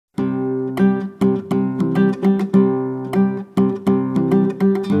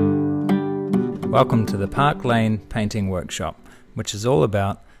Welcome to the Park Lane Painting Workshop, which is all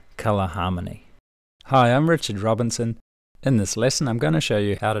about colour harmony. Hi, I'm Richard Robinson. In this lesson I'm going to show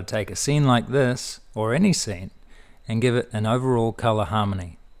you how to take a scene like this, or any scene, and give it an overall colour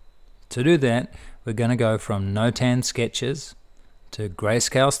harmony. To do that, we're going to go from notan sketches to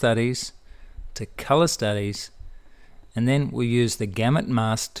grayscale studies to colour studies, and then we'll use the Gamut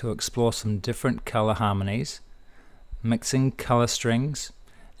Mask to explore some different colour harmonies, mixing colour strings,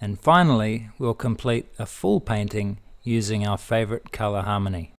 and finally we'll complete a full painting using our favourite colour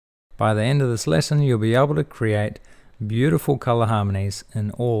harmony. By the end of this lesson you'll be able to create beautiful colour harmonies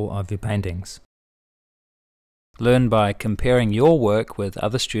in all of your paintings. Learn by comparing your work with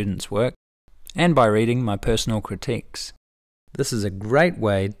other students' work and by reading my personal critiques. This is a great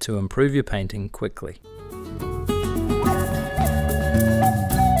way to improve your painting quickly.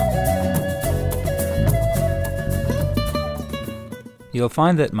 You'll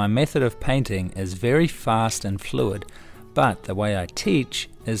find that my method of painting is very fast and fluid, but the way I teach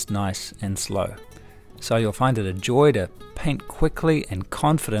is nice and slow. So you'll find it a joy to paint quickly and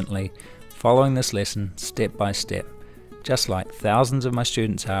confidently, following this lesson step by step, just like thousands of my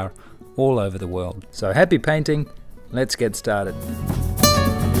students are all over the world. So happy painting, let's get started.